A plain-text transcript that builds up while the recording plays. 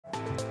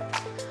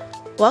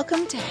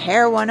Welcome to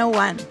Hair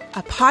 101,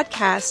 a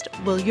podcast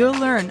where you'll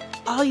learn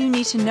all you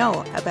need to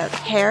know about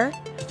hair,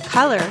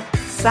 color,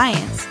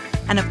 science,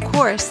 and of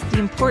course, the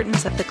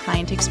importance of the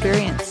client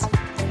experience.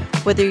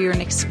 Whether you're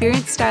an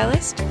experienced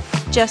stylist,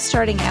 just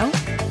starting out,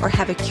 or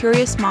have a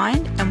curious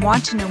mind and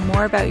want to know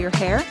more about your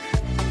hair,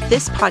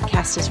 this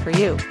podcast is for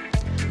you.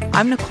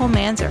 I'm Nicole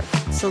Manzer,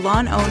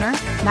 salon owner,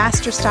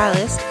 master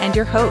stylist, and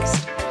your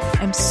host.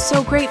 I'm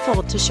so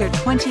grateful to share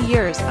 20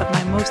 years of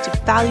my most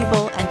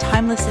valuable and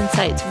timeless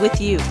insights with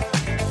you.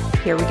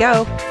 Here we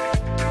go.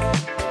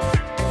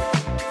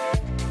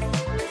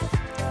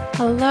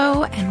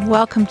 Hello and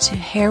welcome to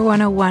Hair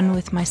 101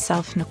 with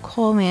myself,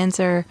 Nicole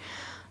Manzer.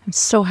 I'm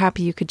so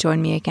happy you could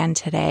join me again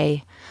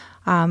today.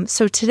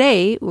 So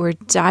today we're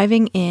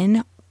diving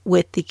in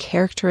with the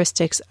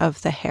characteristics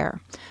of the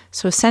hair.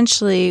 So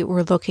essentially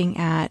we're looking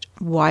at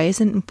why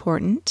is it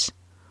important?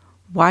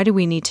 Why do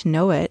we need to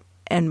know it?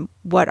 And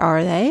what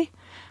are they?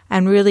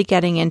 And really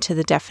getting into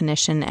the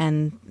definition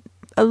and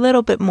a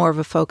little bit more of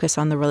a focus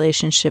on the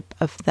relationship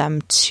of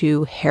them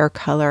to hair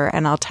color.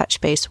 And I'll touch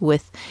base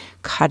with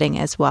cutting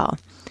as well.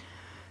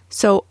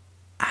 So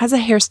as a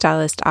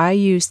hairstylist, I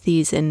use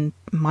these in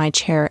my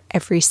chair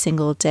every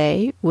single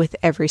day with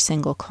every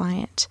single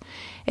client.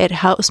 It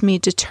helps me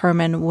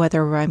determine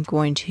whether I'm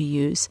going to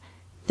use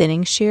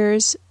thinning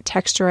shears,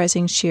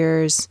 texturizing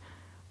shears,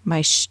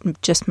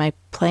 just my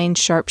plain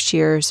sharp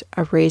shears,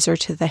 a razor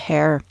to the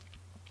hair,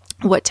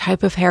 what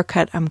type of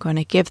haircut I'm going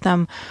to give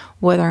them,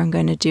 whether I'm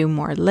going to do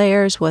more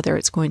layers, whether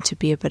it's going to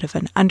be a bit of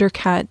an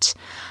undercut.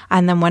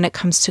 And then when it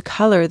comes to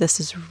color, this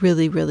is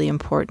really, really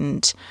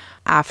important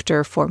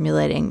after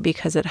formulating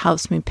because it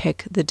helps me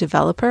pick the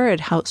developer.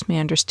 It helps me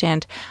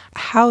understand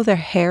how their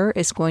hair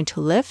is going to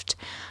lift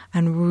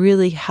and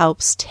really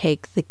helps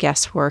take the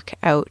guesswork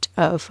out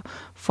of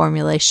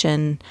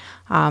formulation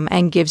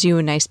and gives you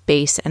a nice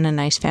base and a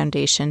nice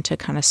foundation to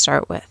kind of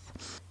start with.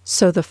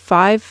 So the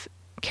 5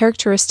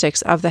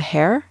 characteristics of the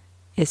hair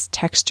is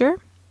texture,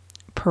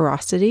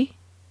 porosity,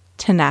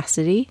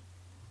 tenacity,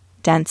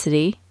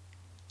 density,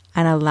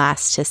 and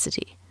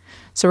elasticity.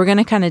 So we're going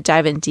to kind of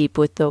dive in deep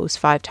with those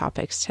 5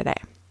 topics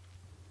today.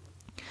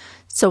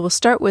 So we'll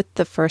start with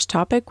the first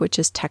topic, which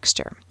is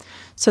texture.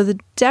 So the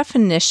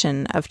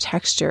definition of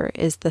texture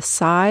is the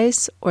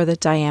size or the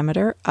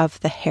diameter of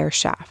the hair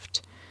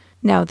shaft.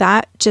 Now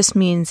that just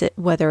means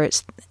whether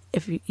it's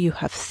if you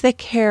have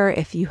thick hair,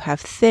 if you have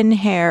thin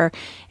hair,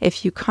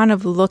 if you kind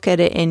of look at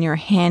it in your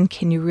hand,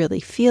 can you really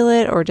feel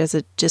it? Or does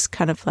it just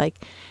kind of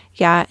like,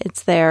 yeah,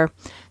 it's there.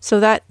 So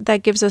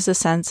that gives us a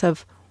sense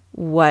of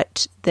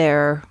what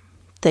their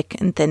thick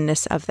and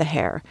thinness of the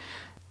hair.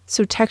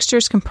 So texture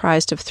is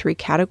comprised of 3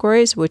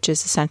 categories, which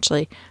is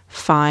essentially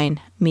fine,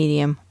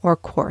 medium, or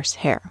coarse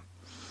hair.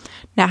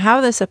 Now,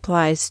 how this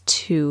applies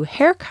to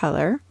hair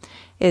color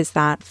is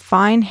that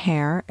fine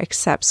hair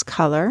accepts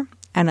color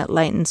and it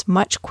lightens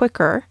much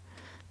quicker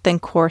than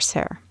coarse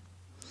hair.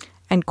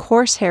 And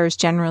coarse hair is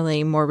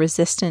generally more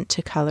resistant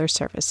to color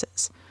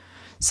surfaces.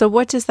 So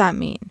what does that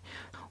mean?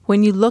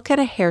 When you look at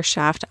a hair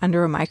shaft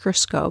under a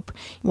microscope,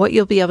 what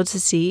you'll be able to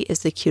see is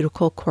the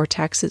cuticle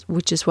cortex,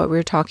 which is what we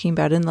were talking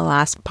about in the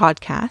last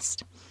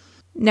podcast.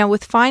 Now,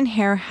 with fine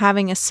hair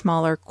having a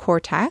smaller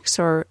cortex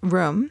or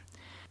room,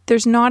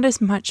 there's not as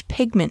much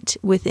pigment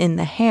within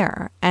the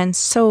hair. And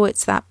so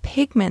it's that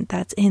pigment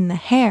that's in the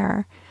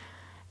hair.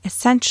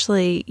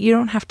 Essentially, you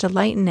don't have to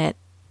lighten it,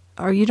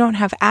 or you don't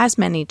have as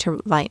many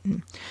to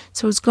lighten.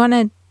 So it's going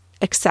to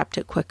accept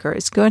it quicker.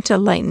 It's going to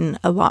lighten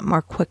a lot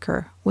more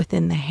quicker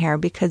within the hair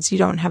because you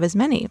don't have as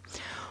many.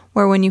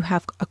 Where when you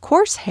have a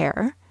coarse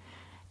hair,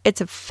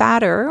 it's a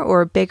fatter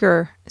or a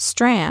bigger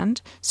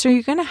strand, so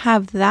you're going to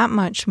have that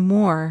much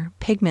more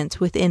pigments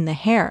within the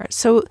hair.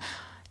 So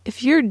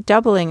if you're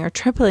doubling or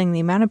tripling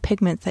the amount of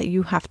pigments that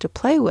you have to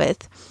play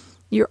with,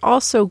 you're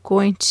also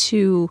going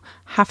to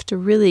have to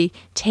really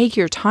take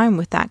your time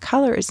with that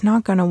color. It's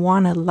not going to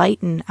want to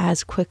lighten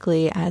as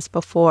quickly as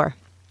before.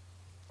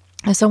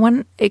 And so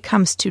when it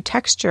comes to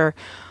texture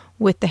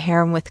with the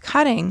hair and with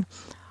cutting,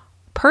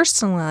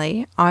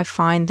 personally, I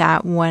find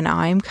that when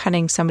I'm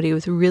cutting somebody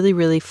with really,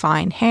 really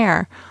fine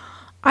hair,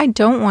 I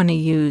don't want to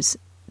use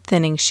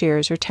thinning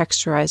shears or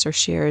texturizer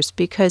shears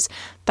because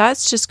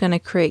that's just going to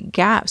create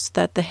gaps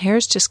that the hair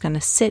is just going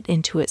to sit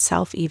into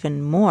itself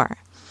even more.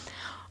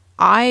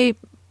 I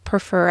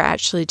prefer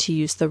actually to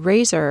use the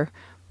razor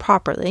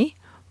properly,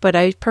 but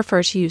I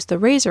prefer to use the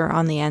razor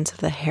on the ends of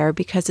the hair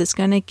because it's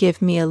going to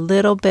give me a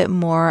little bit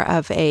more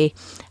of a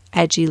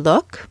edgy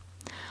look.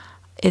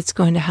 It's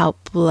going to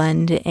help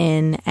blend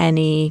in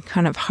any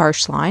kind of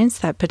harsh lines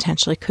that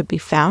potentially could be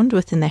found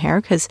within the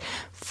hair because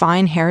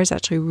fine hair is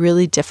actually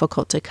really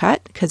difficult to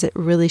cut because it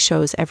really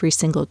shows every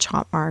single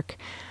chop mark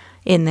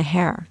in the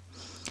hair.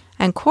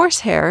 And coarse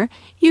hair,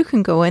 you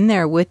can go in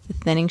there with the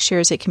thinning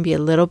shears. It can be a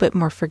little bit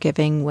more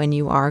forgiving when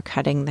you are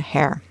cutting the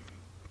hair.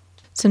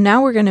 So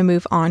now we're going to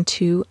move on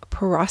to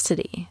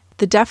porosity.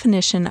 The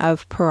definition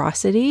of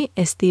porosity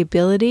is the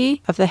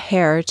ability of the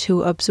hair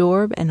to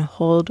absorb and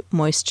hold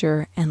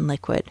moisture and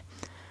liquid.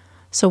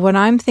 So when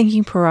I'm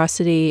thinking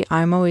porosity,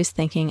 I'm always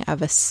thinking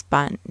of a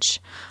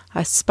sponge.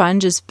 A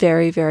sponge is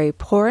very, very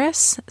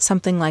porous.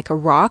 Something like a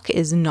rock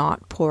is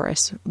not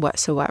porous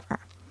whatsoever.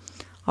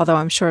 Although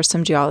I'm sure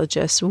some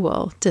geologists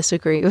will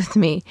disagree with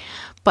me.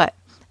 But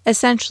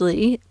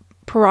essentially,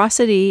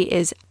 porosity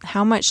is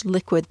how much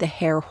liquid the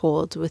hair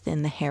holds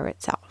within the hair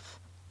itself.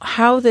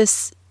 How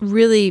this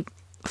really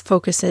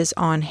focuses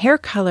on hair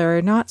color,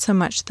 not so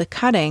much the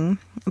cutting,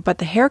 but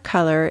the hair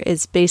color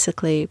is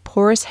basically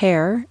porous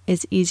hair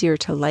is easier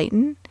to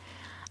lighten,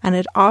 and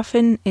it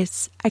often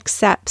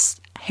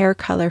accepts hair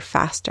color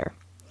faster.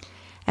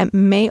 It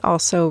may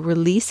also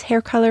release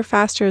hair color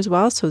faster as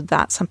well, so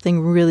that's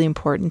something really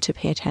important to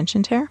pay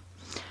attention to.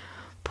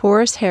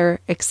 Porous hair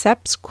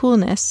accepts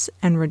coolness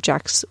and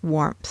rejects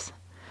warmth.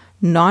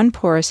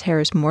 Non-porous hair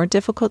is more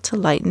difficult to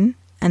lighten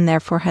and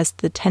therefore has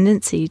the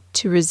tendency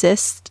to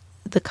resist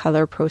the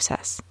color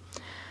process.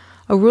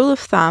 A rule of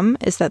thumb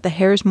is that the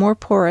hair is more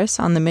porous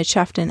on the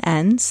midshaft and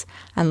ends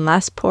and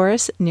less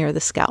porous near the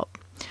scalp.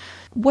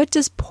 What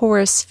does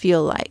porous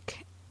feel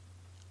like?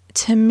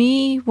 To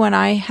me, when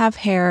I have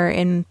hair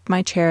in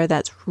my chair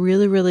that's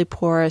really, really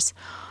porous,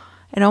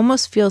 it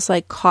almost feels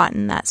like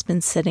cotton that's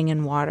been sitting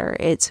in water.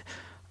 It's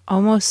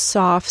almost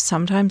soft,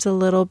 sometimes a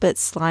little bit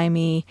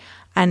slimy,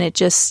 and it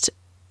just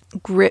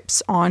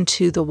grips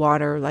onto the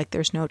water like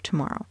there's no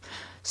tomorrow.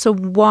 So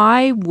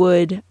why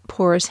would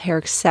porous hair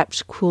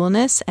accept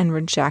coolness and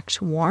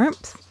reject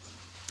warmth?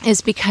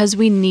 Is because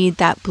we need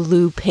that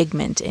blue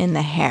pigment in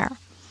the hair.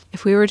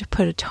 If we were to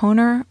put a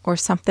toner or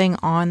something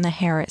on the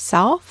hair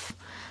itself,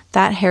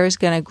 that hair is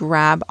going to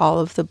grab all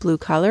of the blue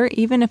color,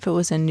 even if it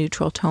was a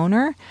neutral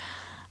toner,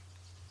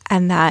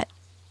 and that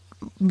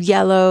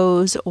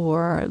yellows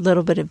or a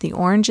little bit of the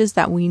oranges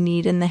that we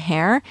need in the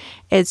hair,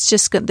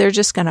 they're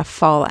just going to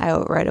fall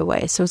out right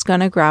away. So it's going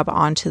to grab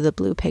onto the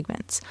blue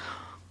pigments.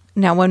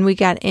 Now, when we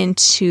get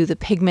into the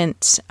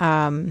pigment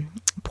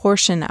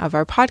portion of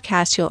our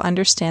podcast, you'll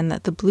understand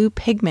that the blue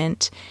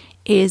pigment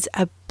is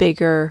a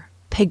bigger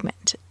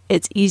pigment.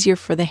 It's easier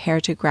for the hair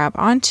to grab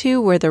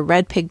onto, where the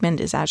red pigment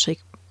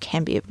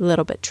can be a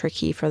little bit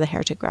tricky for the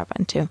hair to grab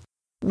onto.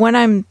 When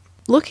I'm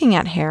looking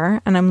at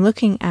hair and I'm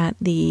looking at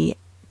the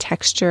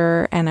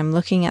texture and I'm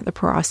looking at the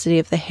porosity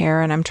of the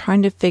hair and I'm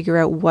trying to figure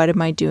out what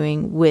am I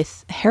doing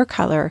with hair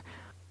color,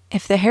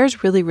 if the hair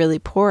is really, really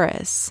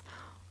porous,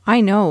 I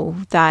know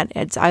that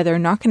it's either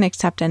not going to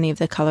accept any of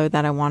the color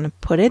that I want to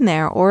put in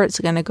there, or it's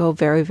going to go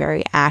very,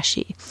 very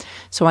ashy.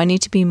 So I need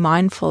to be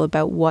mindful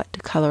about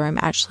what color I'm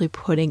actually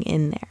putting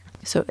in there.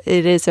 So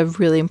it is a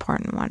really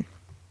important one.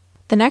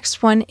 The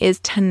next one is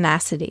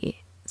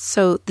tenacity.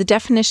 So the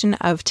definition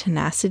of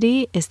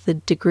tenacity is the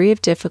degree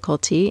of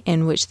difficulty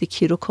in which the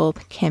cuticle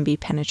can be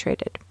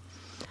penetrated.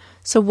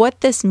 So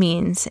what this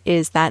means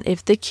is that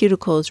if the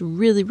cuticle is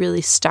really,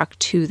 really stuck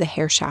to the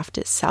hair shaft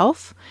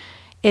itself,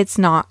 it's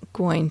not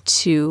going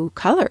to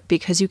color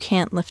because you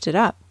can't lift it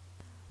up.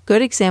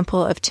 Good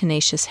example of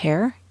tenacious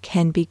hair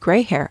can be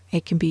gray hair.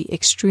 It can be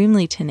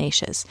extremely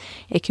tenacious.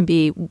 It can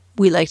be,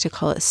 we like to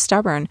call it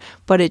stubborn,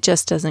 but it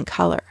just doesn't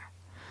color.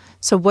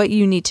 So what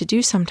you need to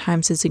do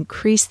sometimes is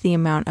increase the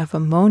amount of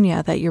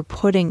ammonia that you're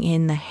putting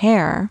in the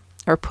hair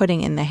or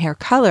putting in the hair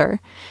color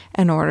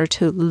in order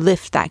to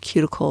lift that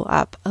cuticle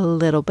up a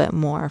little bit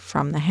more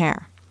from the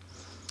hair.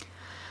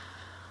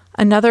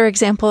 Another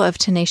example of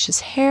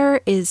tenacious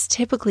hair is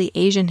typically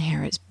Asian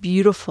hair. It's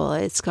beautiful.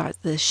 It's got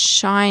this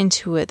shine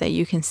to it that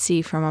you can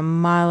see from a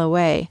mile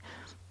away.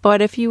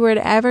 But if you were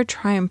to ever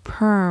try and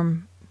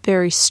perm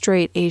very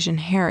straight Asian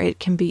hair, it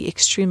can be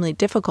extremely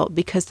difficult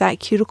because that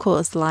cuticle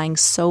is lying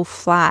so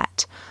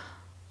flat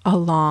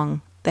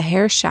along the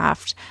hair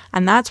shaft.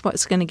 And that's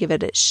what's going to give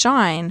it its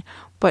shine.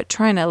 But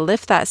trying to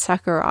lift that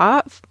sucker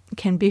off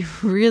can be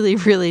really,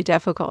 really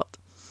difficult.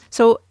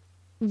 So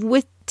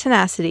with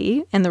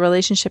tenacity and the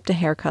relationship to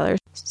hair color,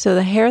 so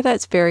the hair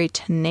that's very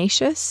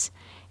tenacious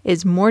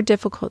is more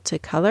difficult to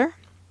color.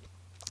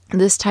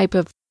 This type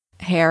of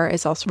hair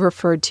is also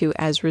referred to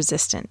as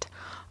resistant.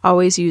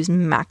 Always use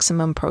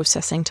maximum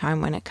processing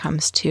time when it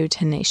comes to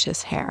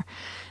tenacious hair.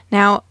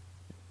 Now,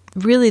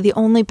 really the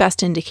only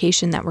best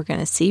indication that we're going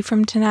to see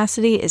from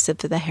tenacity is if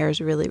the hair is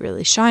really,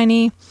 really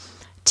shiny.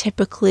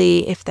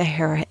 Typically, if the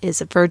hair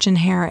is a virgin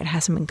hair, it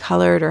hasn't been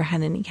colored or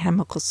had any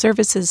chemical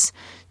services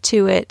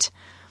to it.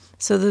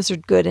 So those are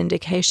good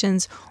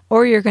indications,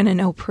 or you're going to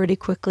know pretty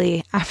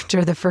quickly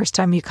after the first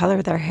time you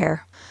color their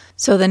hair.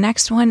 So the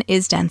next one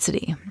is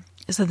density.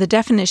 So the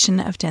definition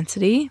of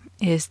density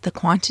is the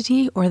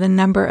quantity or the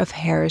number of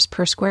hairs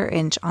per square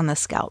inch on the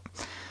scalp.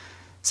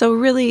 So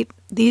really,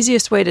 the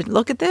easiest way to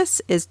look at this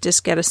is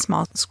just get a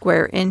small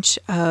square inch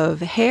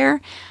of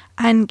hair,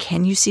 and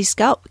can you see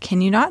scalp?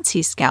 Can you not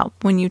see scalp?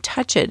 When you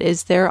touch it,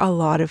 is there a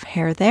lot of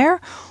hair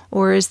there,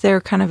 or is there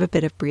kind of a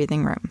bit of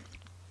breathing room?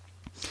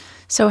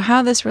 So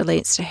how this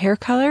relates to hair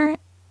color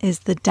is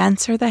the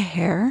denser the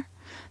hair,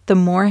 the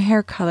more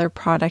hair color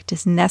product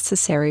is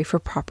necessary for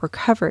proper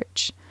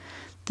coverage.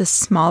 The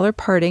smaller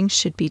parting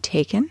should be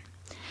taken.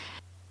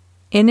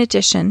 In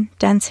addition,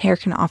 dense hair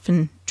can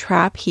often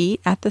trap heat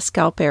at the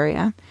scalp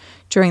area,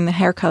 during the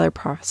hair color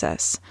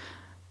process.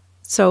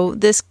 So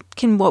this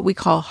can what we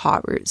call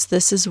hot roots.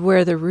 This is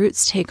where the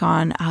roots take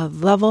on a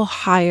level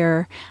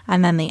higher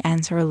and then the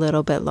ends are a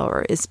little bit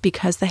lower. It's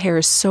because the hair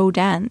is so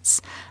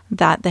dense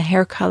that the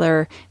hair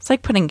color, it's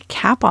like putting a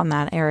cap on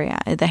that area.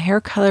 The hair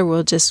color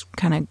will just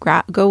kind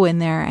of go in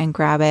there and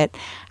grab it,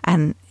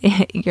 and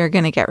you're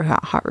going to get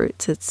hot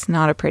roots. It's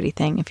not a pretty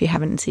thing if you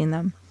haven't seen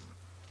them.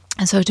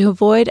 And so to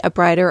avoid a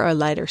brighter or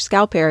lighter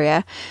scalp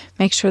area,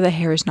 make sure the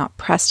hair is not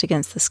pressed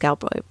against the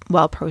scalp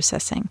while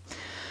processing.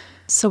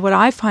 So what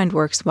I find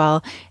works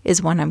well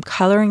is when I'm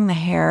coloring the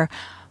hair,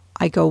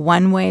 I go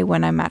one way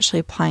when I'm actually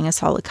applying a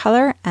solid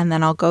color, and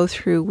then I'll go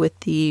through with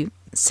the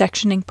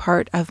sectioning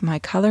part of my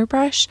color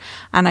brush,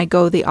 and I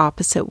go the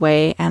opposite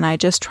way, and I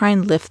just try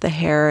and lift the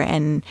hair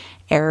and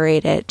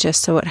aerate it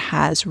just so it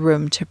has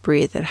room to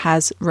breathe. It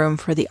has room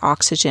for the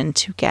oxygen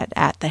to get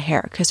at the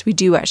hair, because we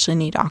do actually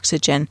need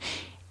oxygen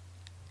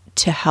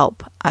to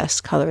help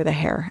us color the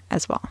hair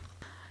as well.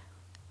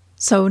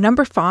 So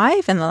number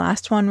 5, and the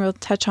last one we'll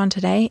touch on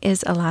today,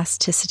 is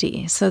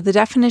elasticity. So the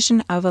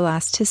definition of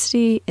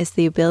elasticity is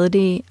the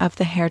ability of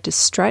the hair to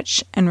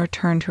stretch and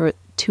return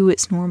to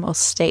its normal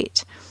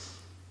state.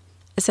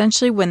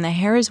 Essentially, when the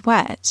hair is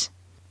wet,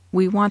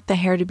 we want the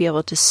hair to be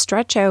able to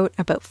stretch out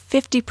about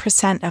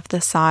 50% of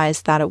the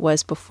size that it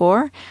was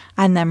before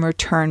and then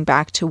return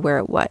back to where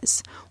it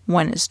was.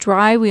 When it's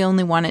dry, we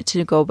only want it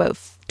to go about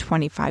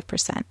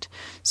 25%.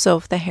 So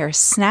if the hair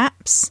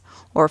snaps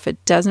or if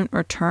it doesn't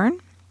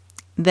return,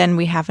 then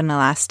we have an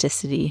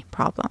elasticity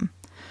problem.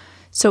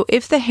 So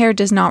if the hair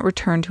does not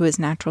return to its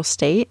natural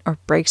state or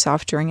breaks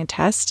off during a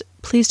test,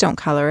 please don't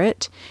color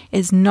it.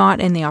 It's not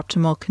in the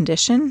optimal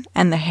condition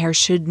and the hair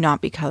should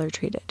not be color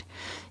treated.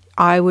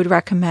 I would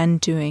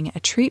recommend doing a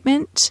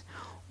treatment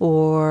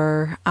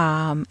or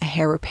a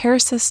hair repair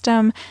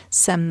system,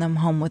 send them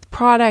home with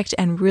product,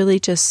 and really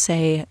just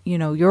say,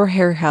 your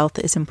hair health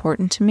is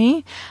important to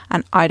me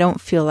and I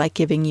don't feel like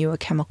giving you a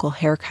chemical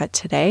haircut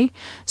today.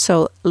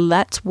 So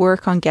let's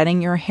work on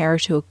getting your hair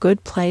to a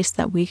good place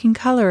that we can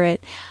color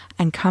it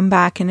and come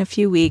back in a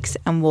few weeks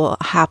and we'll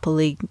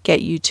happily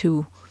get you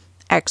to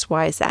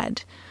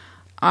XYZ.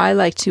 I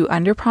like to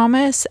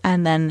underpromise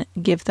and then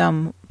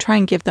try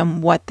and give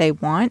them what they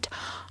want.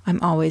 I'm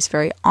always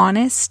very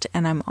honest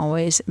and I'm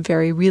always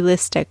very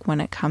realistic when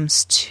it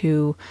comes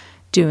to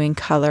doing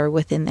color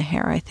within the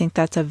hair. I think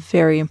that's a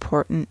very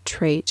important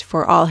trait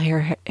for all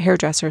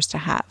hairdressers to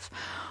have.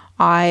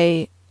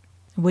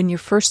 When you're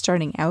first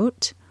starting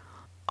out,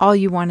 all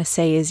you want to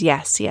say is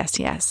yes, yes,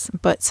 yes.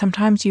 But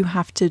sometimes you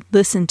have to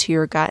listen to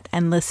your gut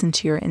and listen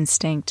to your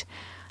instinct,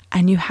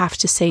 and you have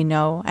to say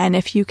no. And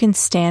if you can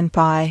stand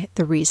by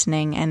the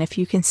reasoning and if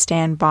you can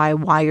stand by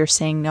why you're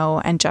saying no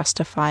and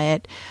justify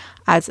it,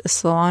 as a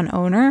salon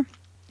owner,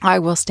 I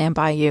will stand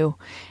by you.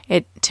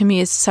 It, to me,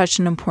 is such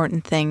an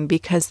important thing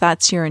because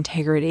that's your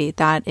integrity.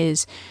 That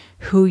is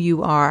who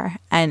you are.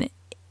 And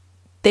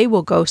they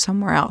will go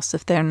somewhere else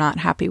if they're not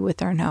happy with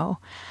their no.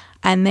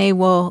 And they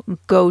will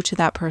go to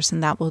that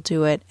person that will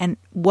do it. And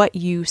what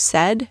you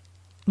said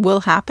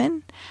will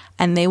happen.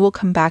 And they will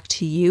come back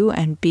to you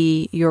and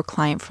be your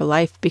client for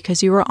life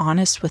because you were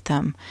honest with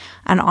them.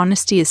 And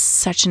honesty is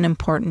such an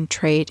important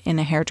trait in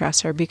a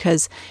hairdresser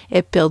because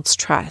it builds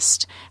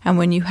trust. And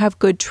when you have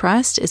good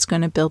trust, it's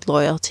going to build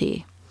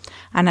loyalty.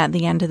 And at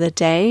the end of the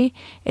day,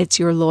 it's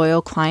your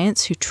loyal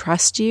clients who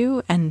trust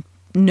you and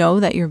know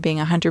that you're being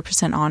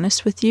 100%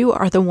 honest with you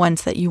are the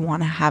ones that you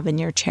want to have in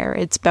your chair.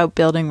 It's about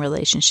building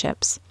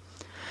relationships.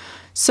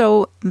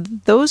 So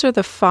those are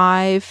the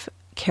 5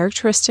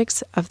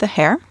 characteristics of the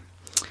hair.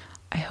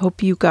 I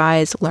hope you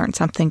guys learned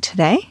something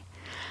today,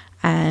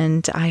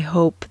 and I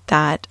hope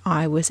that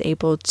I was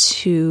able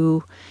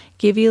to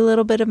give you a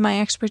little bit of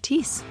my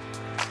expertise.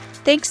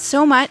 Thanks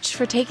so much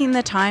for taking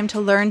the time to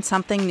learn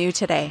something new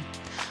today.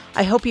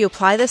 I hope you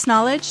apply this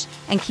knowledge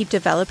and keep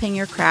developing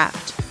your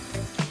craft.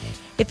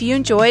 If you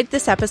enjoyed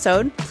this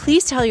episode,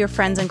 please tell your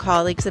friends and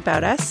colleagues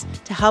about us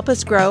to help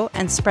us grow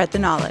and spread the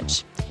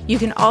knowledge. You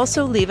can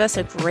also leave us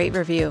a great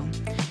review.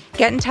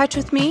 Get in touch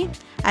with me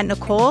at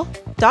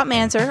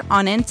Nicole.Manzer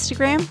on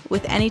Instagram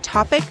with any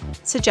topic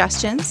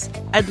suggestions.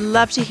 I'd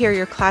love to hear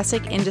your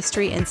classic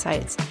industry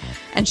insights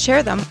and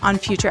share them on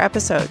future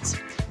episodes.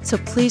 So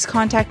please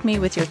contact me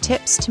with your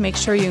tips to make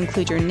sure you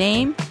include your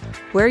name,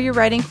 where you're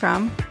writing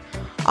from.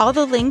 All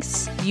the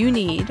links you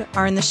need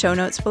are in the show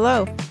notes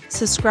below.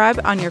 Subscribe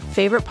on your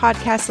favorite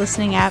podcast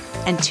listening app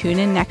and tune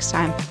in next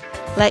time.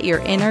 Let your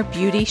inner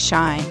beauty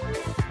shine.